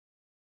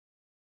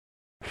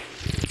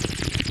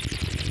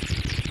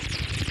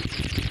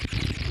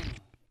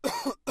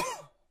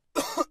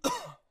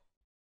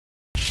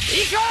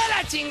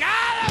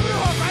chingada,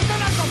 brujo! ¡Cuánto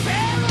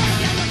narcopedo!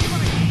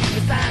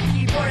 Está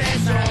aquí por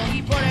eso, yo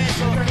ni voy a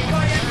entrar.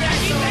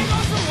 ¡Aquí tengo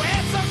su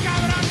hueso,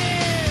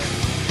 cabrones!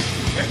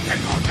 ¡Este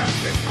no es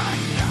de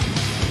España!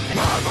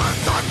 ¡Vamos a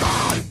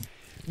sacar!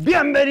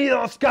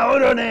 Bienvenidos,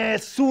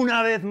 cabrones,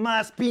 una vez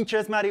más,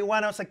 pinches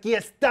marihuanos. Aquí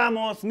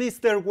estamos,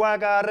 Mr.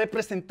 Waka,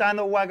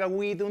 representando Waka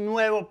Weed, un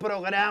nuevo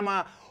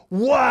programa,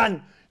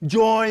 One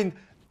Joint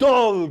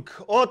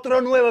Talk.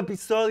 Otro nuevo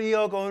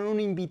episodio con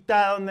un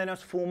invitado donde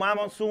nos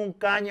fumamos un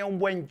caño, un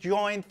buen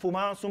joint,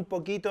 fumamos un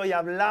poquito y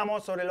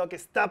hablamos sobre lo que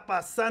está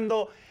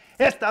pasando.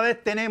 Esta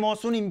vez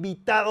tenemos un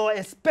invitado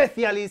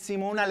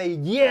especialísimo, una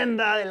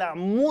leyenda de la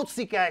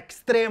música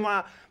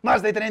extrema,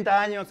 más de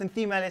 30 años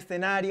encima del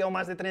escenario,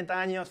 más de 30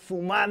 años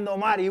fumando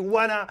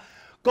marihuana.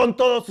 Con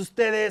todos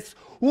ustedes,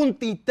 un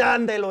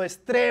titán de lo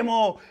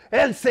extremo,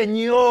 el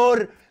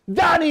señor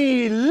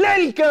Danny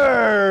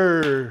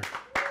Lilker.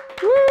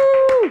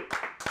 Woo!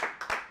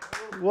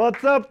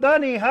 What's up,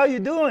 Danny? How you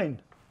doing?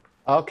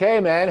 Okay,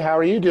 man. How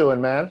are you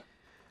doing, man?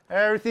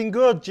 Everything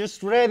good,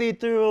 just ready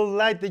to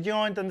light the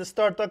joint and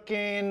start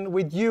talking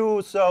with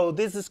you. So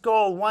this is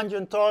called One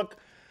Joint Talk.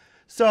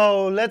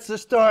 So let's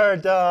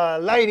start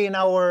lighting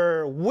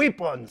our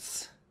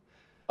weapons.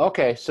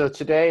 Okay, so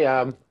today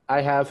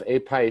I have a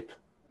pipe.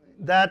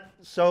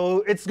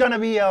 So it's gonna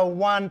be a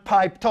one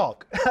pipe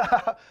talk.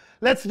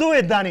 Let's do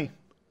it, Danny.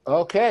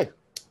 Okay.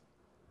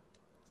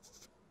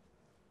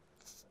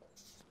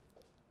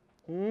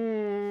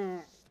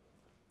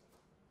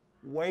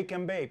 Wake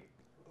and bake.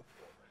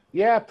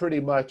 Yeah, pretty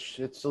much.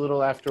 It's a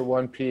little after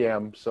 1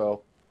 p.m.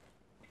 So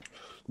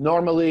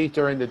normally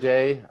during the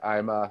day,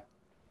 I'm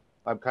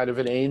kind of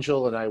an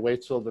angel and I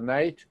wait till the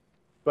night.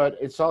 But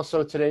it's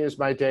also today is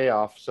my day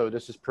off, so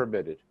this is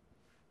permitted.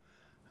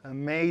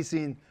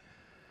 Amazing.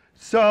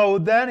 So,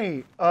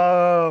 Danny,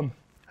 how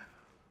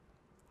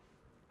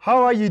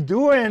are you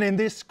doing in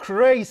these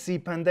crazy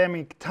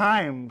pandemic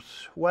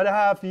times? What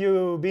have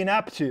you been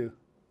up to?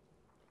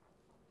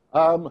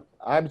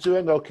 I'm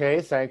doing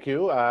okay, thank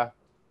you. I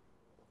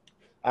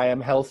am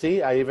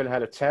healthy. I even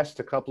had a test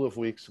a couple of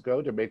weeks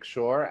ago to make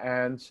sure.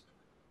 And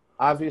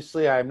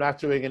obviously, I'm not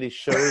doing any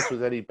shows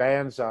with any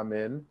bands I'm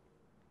in.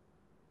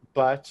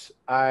 But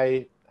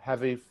I've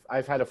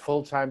had a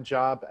full-time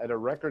job at a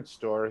record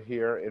store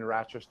here in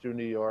Rochester,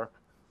 New York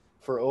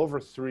for over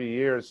 3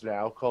 years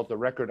now, called the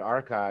Record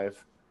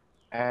Archive.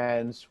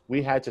 And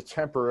we had to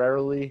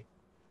temporarily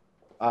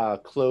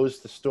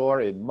close the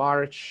store in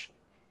March.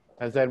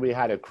 And then we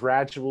had a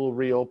gradual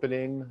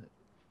reopening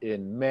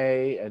in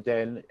May, and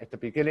then at the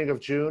beginning of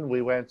June,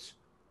 we went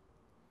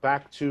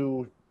back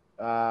to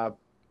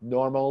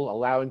normal,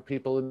 allowing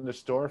people in the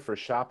store for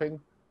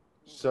shopping.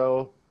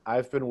 So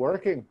I've been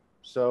working.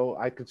 So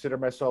I consider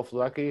myself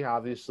lucky.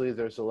 Obviously,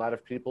 there's a lot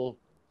of people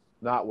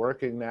not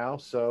working now.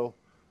 So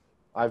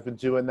I've been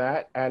doing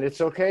that. And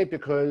it's okay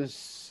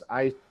because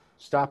I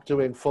stopped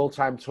doing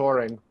full-time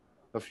touring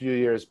a few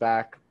years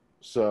back.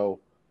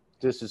 So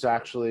this is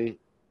actually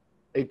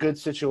a good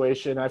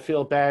situation. I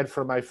feel bad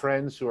for my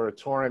friends who are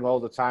touring all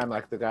the time,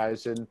 like the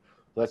guys in,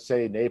 let's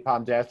say,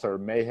 Napalm Death or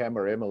Mayhem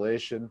or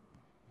Immolation.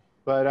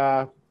 But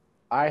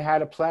I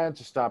had a plan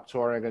to stop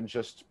touring and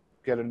just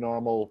get a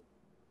normal,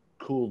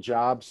 cool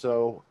job,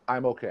 so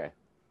I'm okay.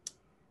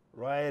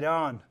 Right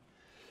on.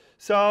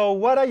 So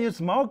what are you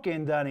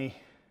smoking, Danny?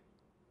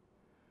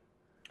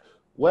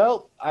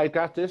 Well, I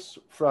got this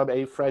from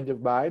a friend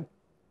of mine,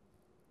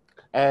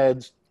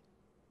 and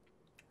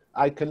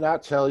I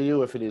cannot tell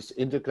you if it is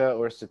indica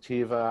or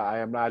sativa. I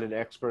am not an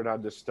expert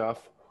on this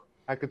stuff.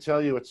 I can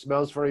tell you it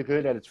smells very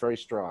good and it's very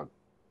strong.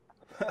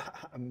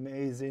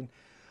 Amazing.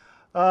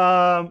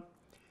 Let's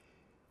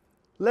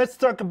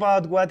talk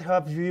about what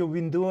have you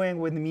been doing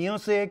with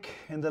music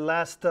in the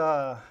last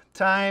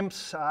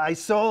times. I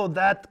saw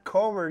that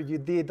cover you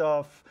did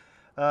of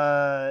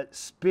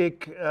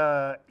Speak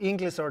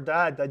English or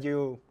Die that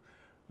you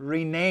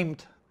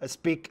renamed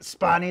Speak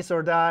Spanish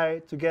or Die,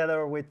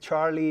 together with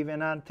Charlie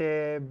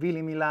Venante,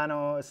 Billy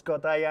Milano,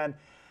 Scott Ian,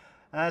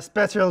 and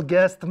special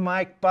guest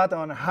Mike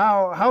Patton.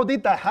 How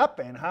did that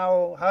happen?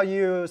 How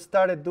you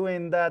started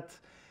doing that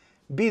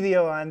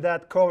video and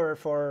that cover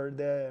for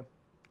the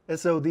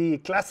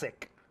SOD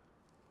Classic?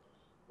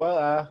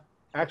 Well,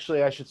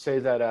 actually, I should say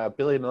that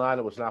Billy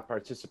Milano was not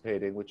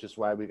participating, which is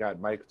why we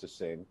got Mike to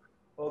sing.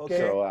 Okay.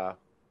 So,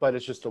 but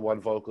it's just a one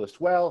vocalist.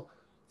 Well,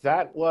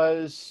 that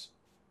was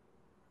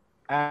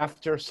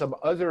after some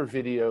other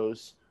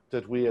videos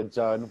that we had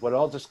done, when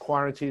all this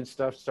quarantine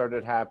stuff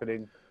started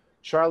happening.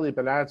 Charlie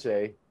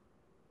Benante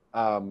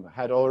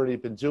had already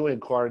been doing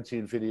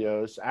quarantine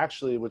videos,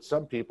 actually with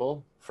some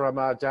people from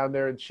down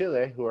there in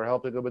Chile who are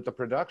helping him with the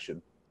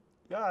production.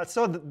 Yeah,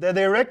 so the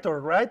director,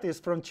 right, is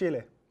from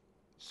Chile.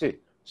 See,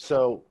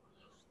 so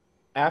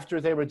after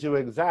they were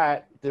doing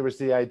that, there was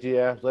the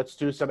idea, let's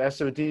do some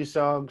SOD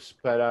songs,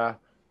 but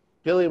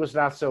Billy was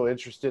not so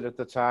interested at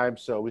the time,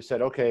 so we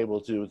said, okay, we'll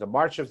do the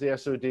March of the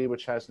SOD,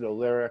 which has no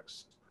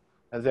lyrics,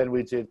 and then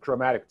we did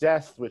Chromatic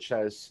Death, which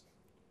has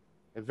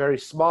a very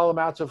small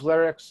amount of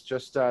lyrics,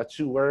 just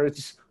 2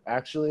 words,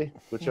 actually,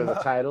 which are the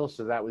title,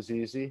 so that was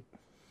easy.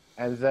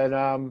 And then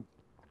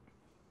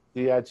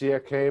the idea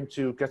came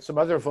to get some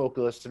other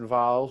vocalists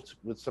involved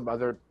with some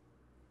other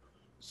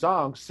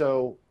songs.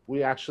 So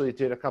we actually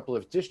did a couple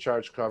of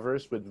Discharge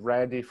covers with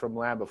Randy from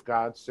Lamb of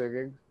God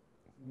singing.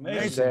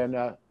 Amazing. And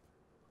then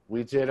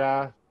we did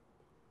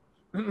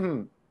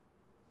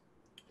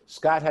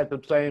Scott had been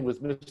playing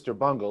with Mr.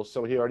 Bungle,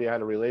 so he already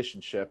had a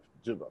relationship,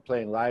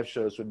 playing live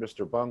shows with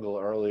Mr. Bungle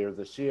earlier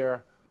this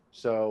year.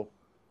 So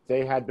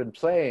they had been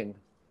playing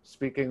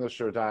Speak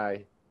English or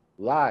Die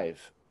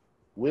live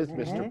with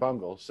Mr.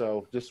 Bungle.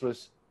 So this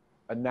was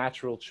a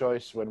natural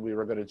choice when we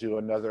were going to do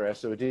another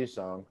SOD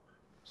song,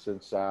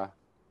 since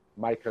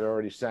Mike had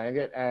already sang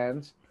it.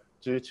 And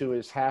due to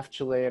his half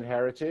Chilean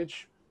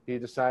heritage, he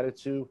decided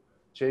to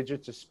change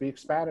it to Speak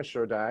Spanish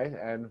or Die.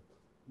 And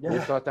we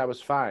thought that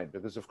was fine,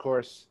 because of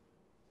course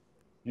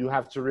you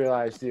have to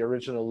realize the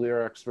original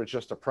lyrics were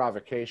just a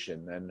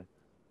provocation, and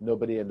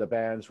nobody in the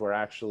bands were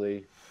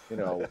actually, you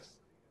know,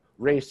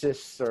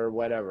 racists or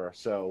whatever.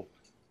 So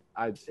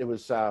it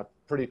was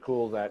pretty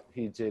cool that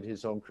he did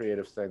his own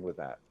creative thing with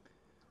that.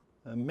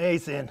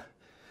 Amazing.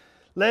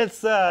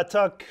 Let's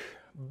talk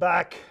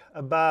back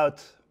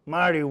about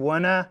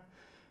marijuana,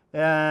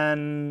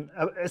 and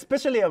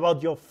especially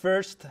about your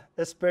first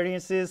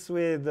experiences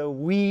with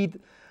weed.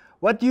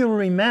 What do you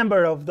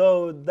remember of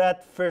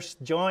that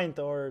first joint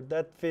or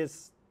that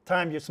first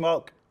time you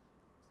smoked?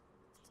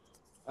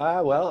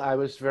 Well, I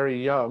was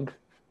very young,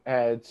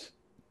 and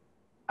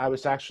I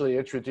was actually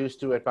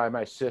introduced to it by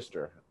my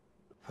sister.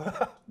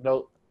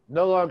 No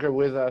longer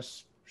with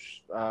us,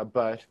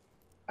 but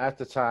at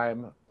the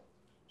time,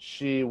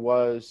 she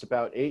was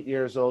about 8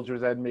 years older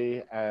than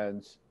me,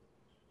 and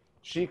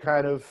she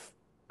kind of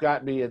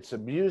got me into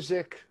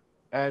music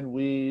and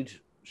weed.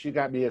 She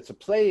got me into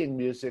playing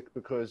music,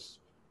 because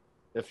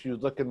if you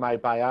look in my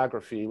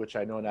biography, which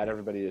I know not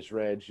everybody has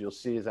read, you'll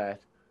see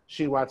that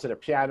she wanted a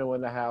piano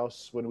in the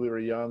house when we were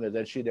young, and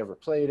then she never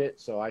played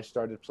it, so I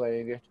started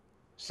playing it.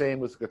 Same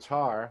with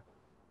guitar.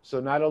 So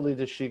not only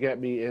did she get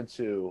me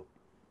into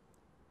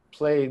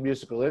playing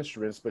musical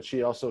instruments, but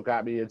she also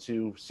got me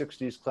into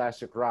 60s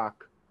classic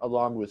rock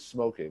along with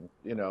smoking,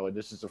 you know, and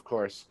this is, of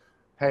course,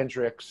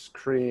 Hendrix,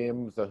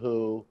 Cream, The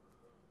Who,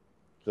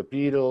 the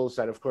Beatles,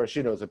 and of course,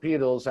 you know, the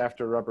Beatles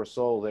after Rubber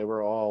Soul, they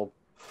were all,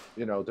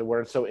 you know, they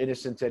weren't so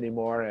innocent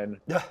anymore, and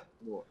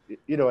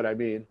you know what I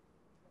mean.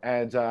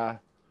 And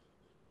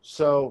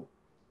so,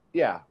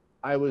 yeah,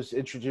 I was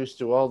introduced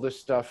to all this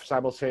stuff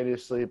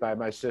simultaneously by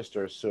my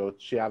sister, so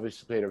she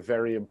obviously played a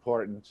very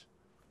important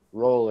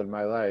role in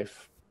my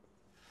life,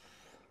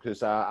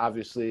 because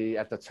obviously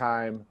at the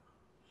time,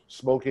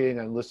 smoking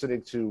and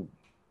listening to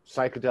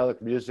psychedelic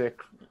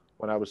music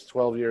when I was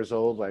 12 years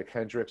old, like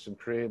Hendrix and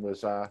Cream,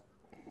 was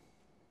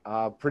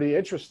pretty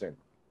interesting.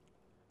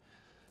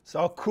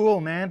 So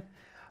cool, man.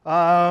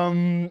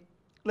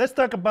 Let's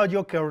talk about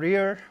your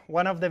career.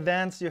 One of the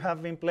bands you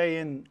have been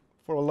playing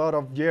for a lot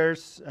of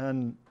years,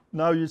 and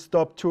now you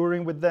stopped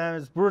touring with them,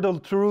 is Brutal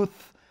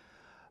Truth.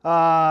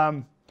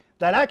 That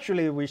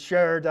actually we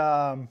shared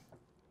the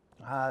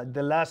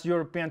last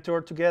European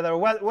tour together.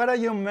 What are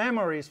your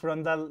memories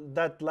from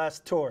that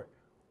last tour?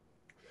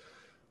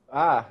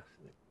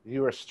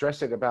 You were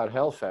stressing about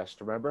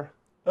Hellfest, remember?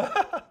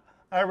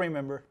 I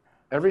remember.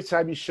 Every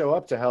time you show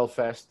up to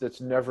Hellfest,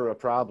 it's never a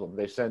problem.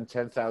 They send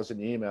 10,000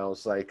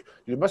 emails like,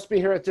 you must be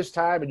here at this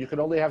time, and you can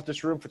only have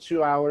this room for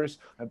 2 hours,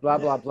 and blah,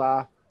 blah,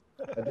 blah.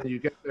 And then you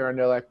get there, and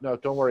they're like, no,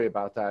 don't worry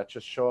about that.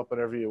 Just show up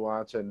whenever you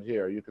want, and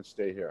here, you can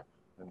stay here.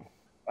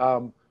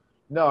 And,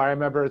 no, I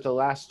remember the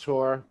last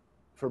tour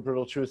for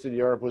Brutal Truth in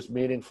Europe was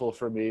meaningful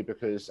for me,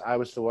 because I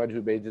was the one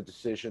who made the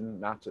decision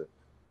not to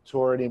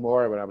tour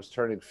anymore when I was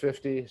turning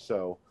 50.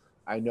 So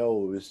I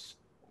know it was,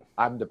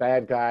 I'm the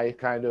bad guy,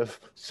 kind of.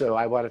 So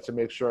I wanted to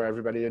make sure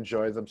everybody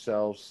enjoyed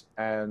themselves.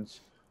 And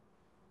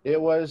it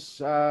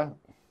was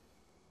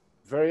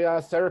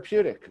very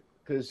therapeutic,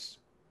 because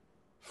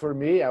for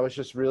me, I was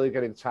just really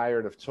getting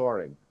tired of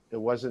touring.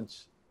 It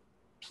wasn't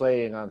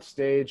playing on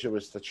stage, it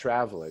was the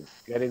traveling.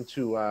 Getting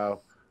to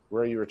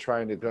where you were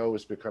trying to go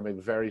was becoming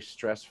very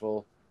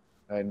stressful.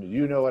 And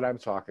you know what I'm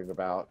talking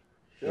about.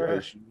 Sure.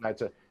 Because you had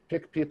to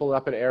pick people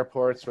up at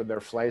airports when their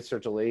flights are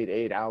delayed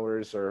 8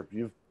 hours, or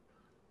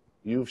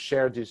you've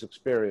shared these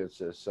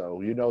experiences,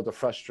 so you know the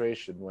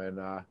frustration when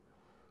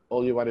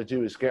all you want to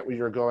do is get where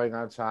you're going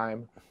on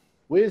time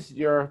with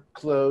your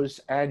clothes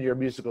and your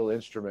musical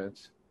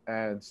instruments,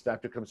 and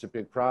that becomes a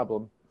big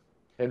problem.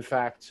 In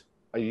fact,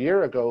 a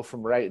year ago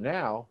from right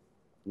now,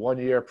 1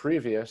 year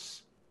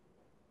previous,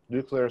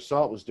 Nuclear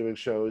Assault was doing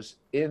shows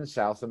in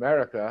South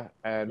America,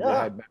 and we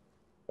had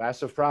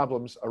massive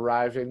problems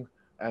arriving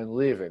and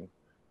leaving.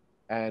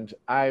 And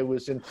I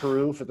was in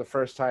Peru for the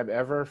first time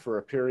ever for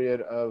a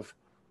period of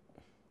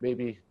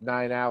maybe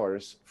 9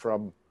 hours,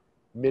 from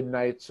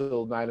midnight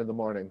till 9 in the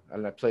morning.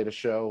 And I played a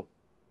show,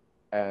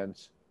 and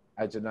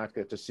I did not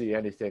get to see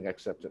anything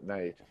except at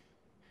night.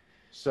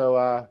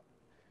 So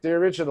the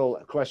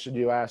original question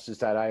you asked is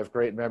that I have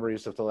great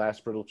memories of the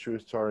last Brutal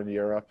Truth tour in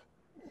Europe.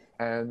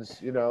 And,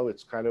 you know,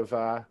 it's kind of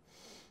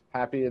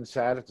happy and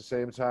sad at the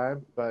same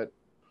time. But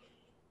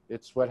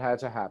it's what had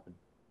to happen.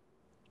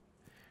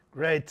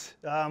 Great.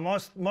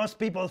 Most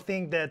people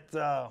think that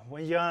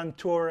when you're on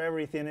tour,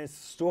 everything is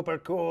super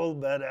cool,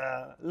 but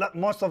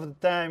most of the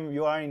time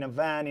you are in a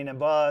van, in a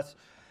bus,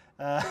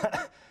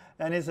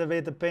 and it's a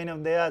bit a pain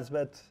in the ass,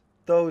 but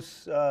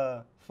those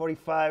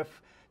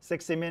 45,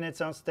 60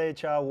 minutes on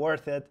stage are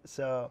worth it.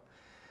 So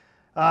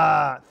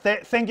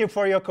thank you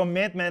for your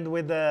commitment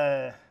with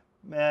the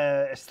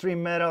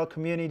extreme metal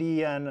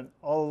community and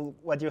all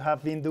what you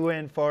have been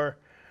doing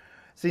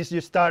since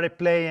you started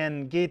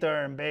playing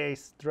guitar and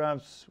bass,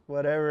 drums,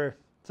 whatever.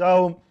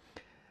 So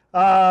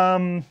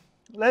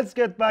let's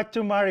get back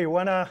to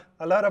marijuana.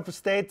 A lot of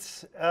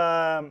states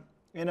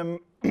in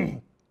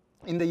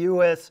the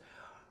US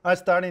are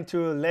starting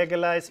to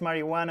legalize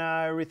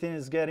marijuana. Everything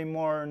is getting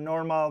more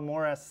normal,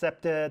 more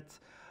accepted.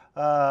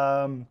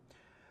 A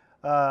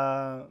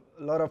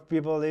lot of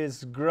people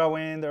is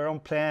growing their own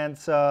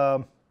plants.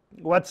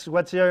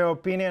 What's your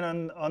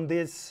opinion on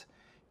this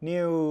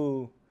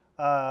new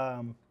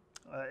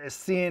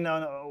scene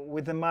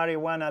with the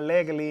marijuana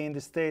legally in the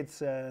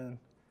States?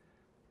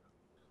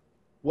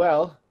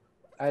 Well,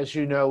 as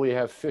you know, we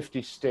have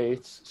 50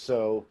 states.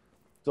 So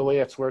the way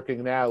it's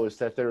working now is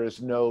that there is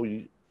no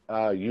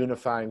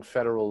unifying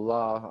federal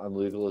law on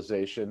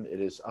legalization. It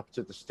is up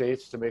to the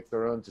states to make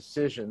their own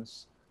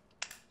decisions.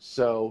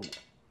 So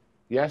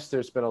yes,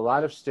 there's been a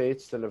lot of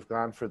states that have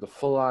gone for the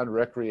full-on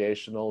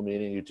recreational,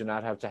 meaning you do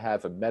not have to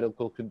have a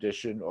medical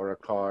condition or a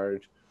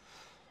card.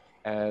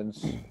 And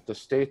the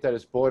state that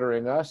is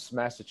bordering us,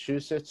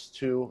 Massachusetts,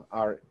 to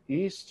our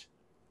east,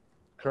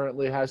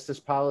 currently has this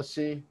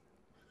policy.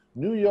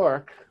 New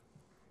York,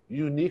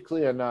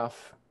 uniquely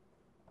enough,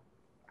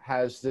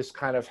 has this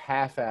kind of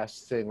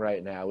half-assed thing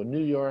right now. In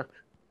New York,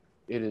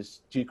 it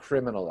is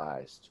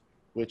decriminalized,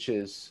 which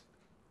is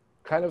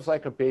kind of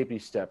like a baby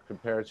step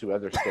compared to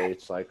other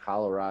states like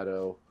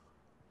Colorado,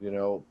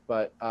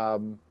 but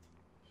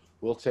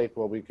we'll take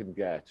what we can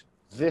get.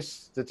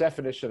 The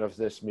definition of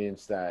this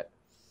means that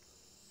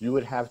you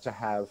would have to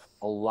have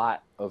a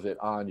lot of it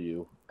on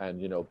you and,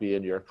 be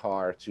in your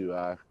car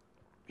to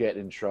get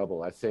in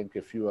trouble. I think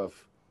if you have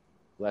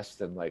less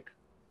than like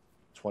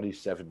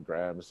 27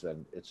 grams,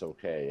 then it's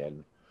okay.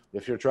 And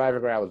if you're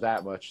driving around with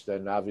that much,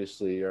 then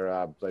obviously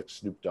you're like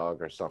Snoop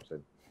Dogg or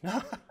something.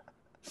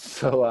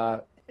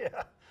 So,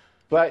 yeah.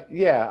 But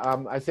yeah,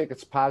 I think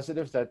it's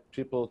positive that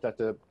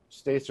the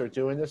states are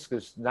doing this,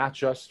 because not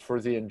just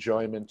for the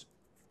enjoyment,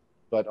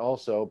 but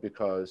also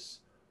because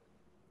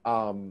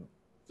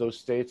those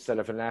states that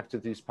have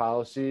enacted these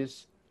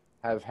policies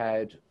have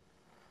had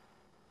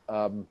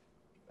a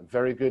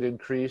very good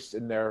increase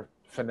in their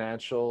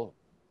financial.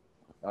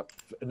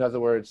 In other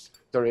words,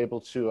 they're able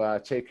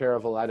to take care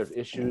of a lot of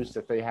issues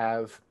that they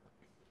have.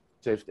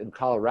 In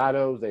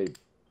Colorado, they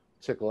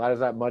took a lot of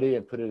that money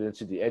and put it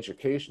into the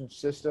education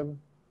system.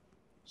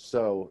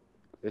 So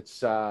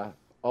it's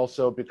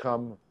also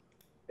become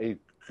a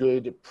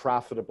good,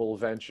 profitable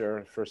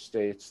venture for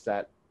states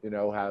that,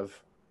 have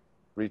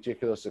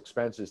ridiculous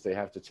expenses they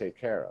have to take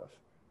care of.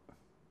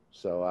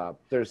 So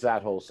there's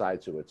that whole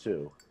side to it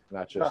too,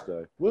 not just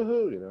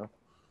woohoo,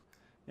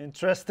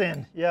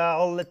 Interesting. Yeah,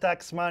 all the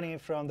tax money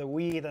from the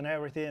weed and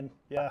everything.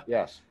 Yeah.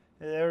 Yes.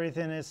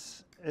 Everything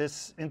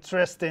is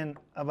interesting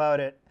about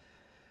it.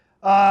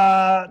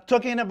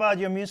 Talking about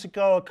your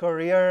musical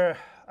career,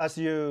 as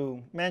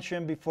you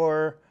mentioned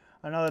before,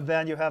 another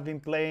band you have been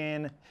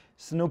playing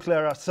is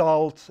Nuclear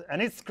Assault,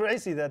 and it's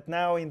crazy that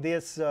now in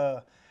this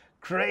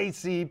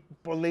crazy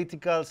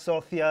political,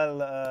 social,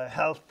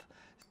 health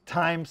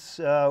times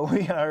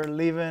we are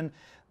living,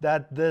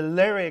 that the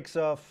lyrics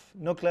of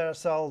Nuclear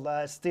Assault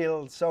are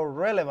still so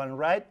relevant,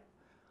 right?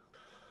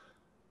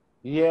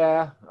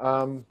 Yeah.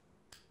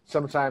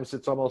 Sometimes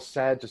it's almost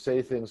sad to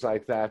say things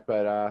like that,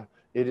 but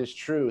it is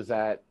true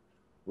that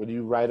when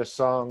you write a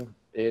song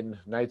in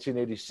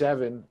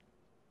 1987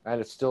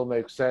 and it still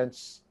makes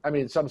sense. I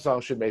mean, some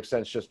songs should make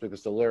sense just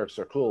because the lyrics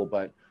are cool,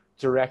 but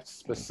direct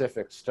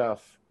specific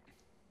stuff,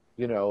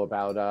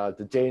 about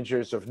the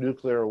dangers of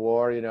nuclear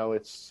war,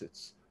 it's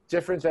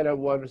different than it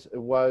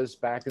was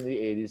back in the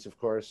 80s, of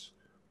course.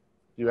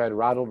 You had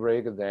Ronald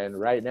Reagan then.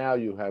 Right now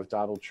you have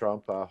Donald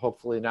Trump,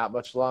 hopefully not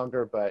much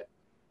longer, but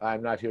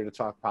I'm not here to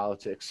talk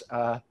politics.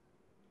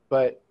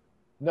 But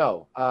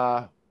no,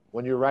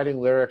 when you're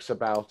writing lyrics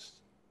about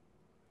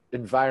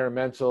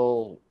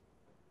environmental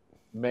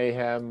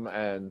mayhem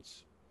and,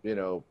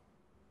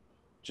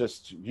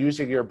 just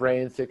using your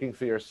brain, thinking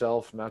for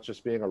yourself, not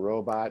just being a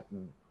robot,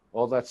 and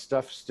all that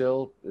stuff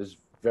still is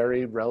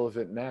very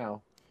relevant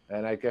now.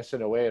 And I guess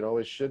in a way it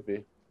always should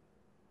be.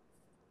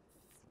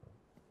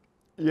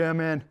 Yeah,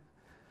 man.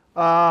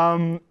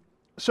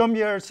 Some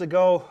years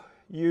ago,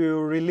 you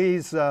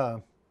released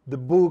the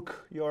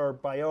book, your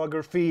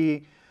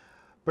biography,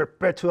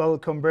 Perpetual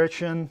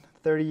Conversion,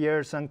 30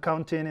 Years and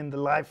Counting in the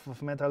Life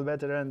of Metal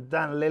Veteran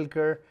Danny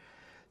Lilker,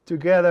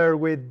 together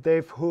with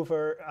Dave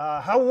Hoover.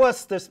 How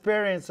was the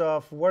experience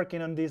of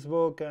working on this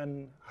book,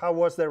 and how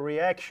was the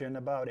reaction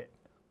about it?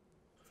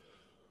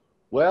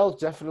 Well,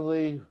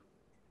 definitely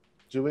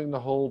doing the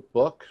whole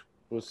book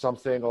was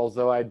something,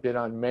 although I'd been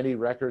on many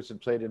records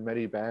and played in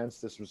many bands,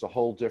 this was a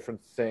whole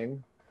different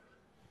thing.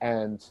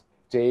 And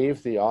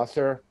Dave, the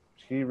author,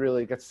 he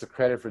really gets the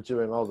credit for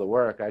doing all the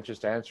work. I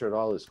just answered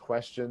all his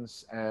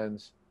questions.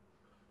 And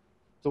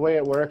the way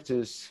it worked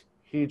is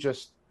he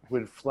just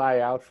would fly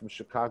out from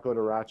Chicago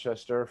to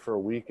Rochester for a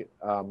week,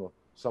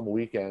 some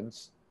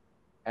weekends,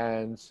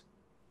 and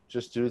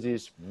just do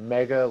these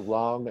mega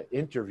long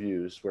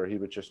interviews where he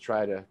would just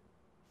try to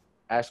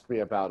ask me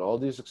about all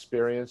these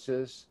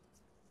experiences.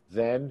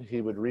 Then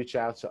he would reach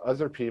out to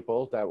other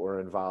people that were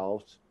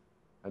involved,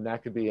 and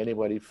that could be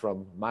anybody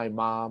from my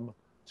mom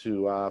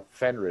to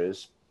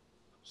Fenriz.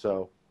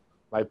 So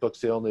my book's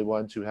the only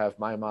one to have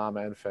my mom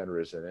and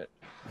Fenriz in it.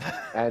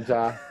 And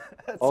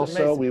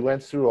also, amazing. We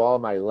went through all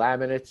my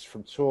laminates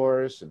from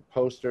tours and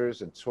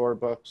posters and tour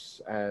books,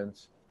 and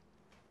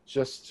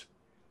just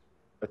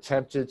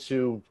attempted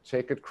to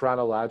take it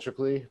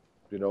chronologically,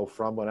 you know,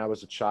 from when I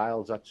was a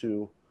child up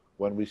to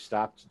when we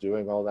stopped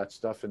doing all that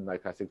stuff in,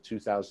 like, I think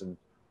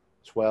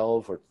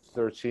 2012 or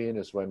 13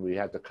 is when we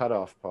had the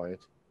cutoff point.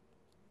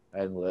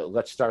 And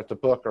let's start the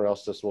book or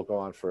else this will go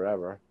on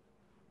forever.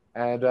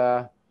 And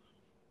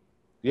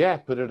yeah,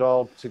 put it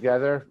all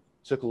together.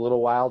 Took a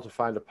little while to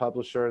find a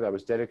publisher that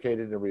was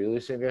dedicated to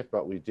releasing it,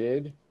 but we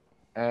did.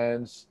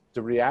 And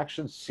the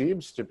reaction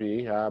seems to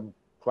be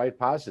quite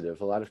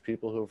positive. A lot of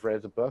people who have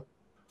read the book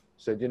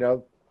said, you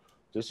know,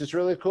 this is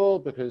really cool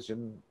because,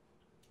 you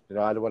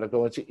know, I don't want to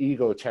go into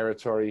ego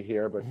territory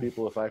here, but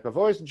people are like, I've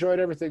always enjoyed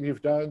everything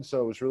you've done,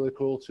 so it was really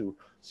cool to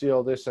see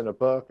all this in a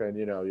book, and,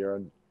 you know,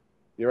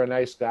 you're a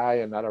nice guy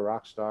and not a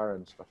rock star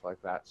and stuff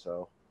like that.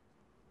 So,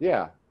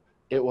 yeah,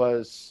 it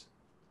was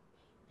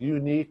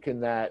unique in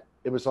that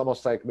it was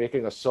almost like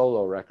making a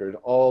solo record.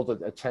 All the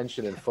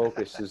attention and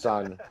focus is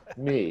on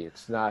me.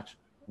 It's not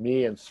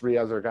me and 3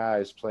 other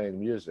guys playing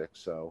music.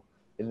 So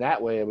in that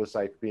way, it was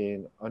like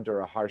being under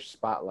a harsh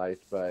spotlight,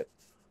 but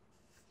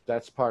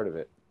that's part of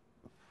it.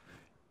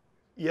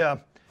 Yeah.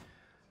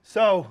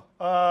 So,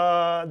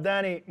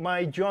 Danny,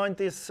 my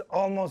joint is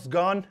almost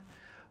gone.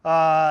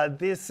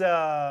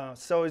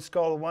 So it's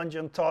called One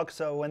Joint Talk.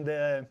 So when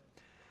the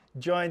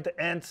joint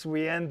ends,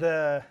 we end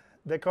the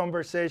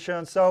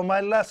conversation. So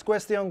my last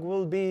question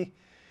will be,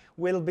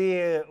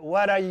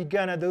 what are you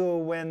gonna do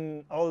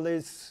when all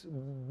this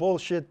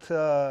bullshit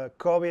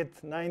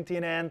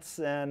COVID-19 ends,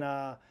 and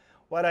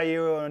what are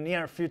your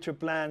near future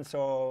plans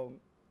or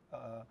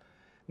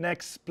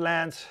next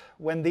plans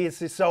when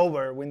this is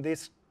over, when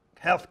this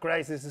health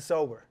crisis is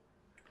over?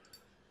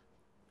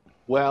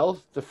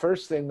 Well, the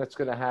first thing that's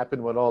going to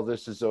happen when all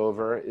this is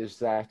over is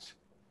that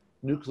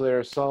Nuclear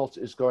Assault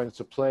is going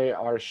to play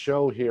our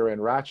show here in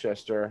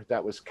Rochester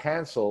that was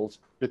canceled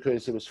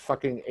because it was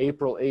fucking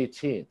April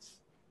 18th.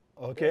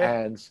 Okay.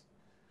 And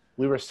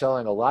we were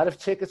selling a lot of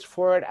tickets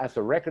for it at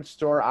the record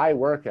store I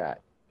work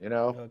at. You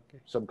know, okay.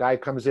 Some guy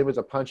comes in with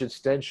a Punch and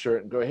Sten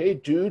shirt and go, hey,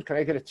 dude, can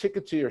I get a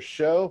ticket to your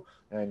show?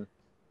 And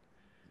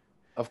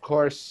of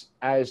course,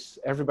 as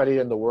everybody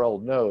in the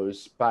world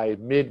knows, by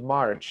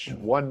mid-March,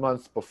 1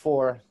 month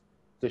before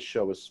this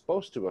show was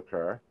supposed to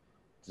occur,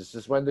 this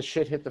is when the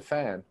shit hit the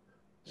fan.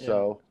 Yeah.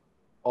 So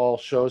all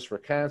shows were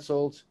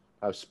canceled.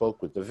 I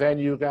spoke with the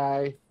venue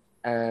guy.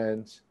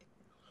 And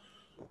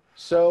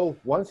so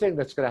one thing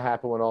that's going to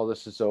happen when all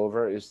this is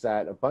over is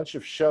that a bunch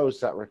of shows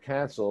that were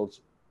canceled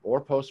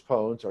or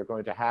postponed are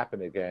going to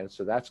happen again.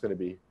 So that's going to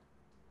be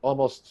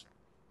almost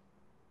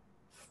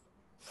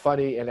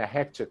funny in a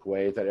hectic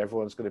way, that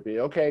everyone's going to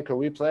be, okay, can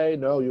we play?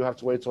 No, you have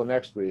to wait till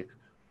next week.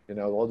 You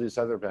know, all these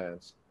other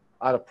bands.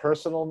 On a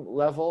personal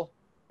level,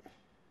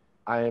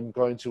 I am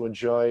going to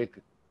enjoy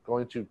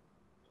going to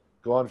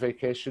go on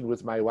vacation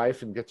with my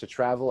wife and get to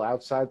travel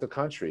outside the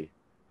country.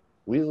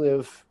 We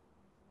live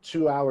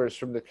 2 hours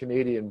from the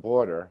Canadian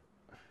border,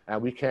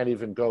 and we can't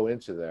even go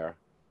into there.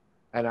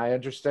 And I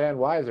understand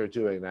why they're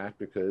doing that,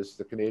 because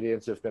the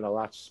Canadians have been a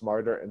lot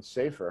smarter and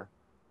safer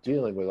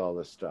dealing with all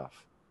this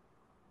stuff.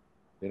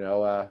 You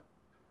know,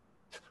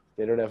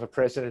 they don't have a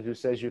president who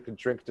says you can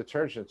drink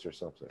detergents or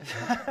something.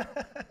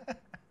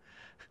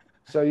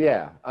 So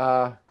yeah,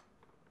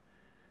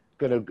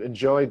 going to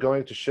enjoy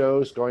going to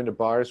shows, going to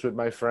bars with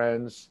my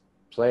friends,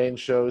 playing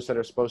shows that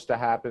are supposed to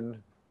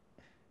happen.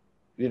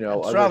 You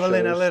know, other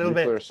traveling shows. A little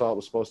Nuclear bit. Assault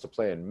was supposed to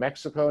play in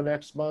Mexico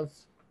next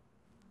month.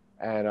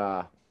 And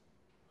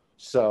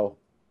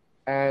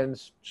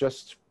and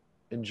just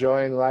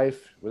enjoying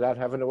life without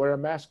having to wear a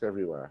mask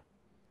everywhere.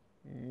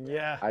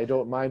 Yeah. I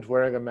don't mind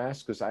wearing a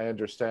mask because I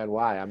understand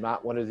why. I'm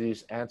not one of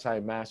these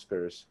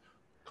anti-maskers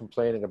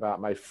complaining about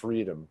my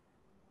freedom.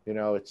 You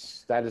know,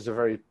 that is a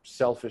very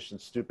selfish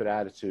and stupid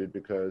attitude,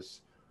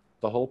 because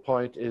the whole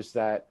point is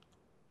that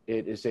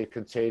it is a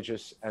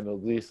contagious and a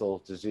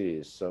lethal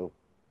disease. So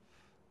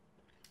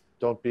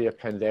don't be a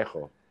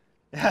pendejo.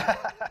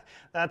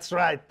 That's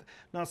right.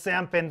 No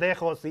sean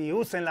pendejos y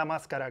usen la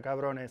máscara,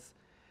 cabrones.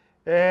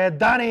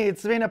 Danny,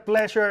 it's been a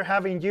pleasure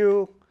having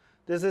you.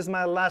 This is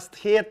my last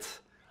hit.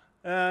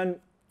 And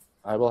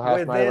I will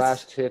have my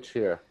last hit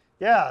here.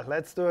 Yeah,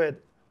 let's do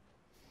it.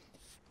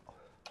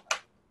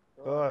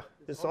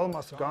 It's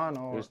almost gone,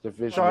 or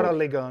the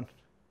totally gone.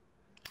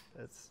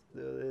 Let's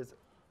do this.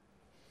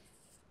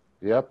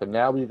 Yep, and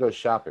now we go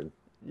shopping.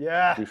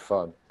 Yeah. It'll be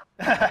fun.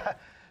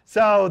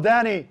 So,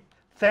 Danny,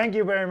 thank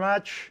you very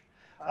much.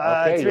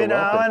 Okay, it's you're been an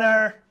welcome.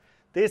 honor.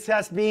 This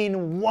has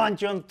been One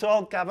John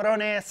Talk,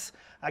 cabrones.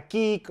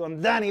 Aquí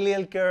con Danny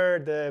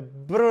Lilker, The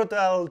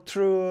Brutal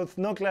Truth,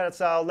 Nuclear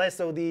Assault,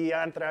 SOD,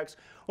 Anthrax,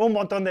 un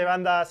montón de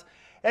bandas.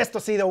 Esto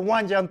ha sido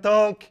One John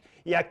Talk.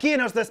 Y aquí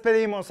nos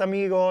despedimos,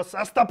 amigos.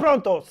 Hasta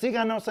pronto.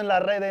 Síganos en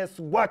las redes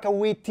Waka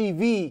Weed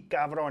TV,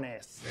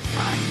 cabrones.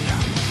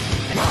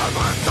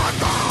 Vamos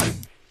a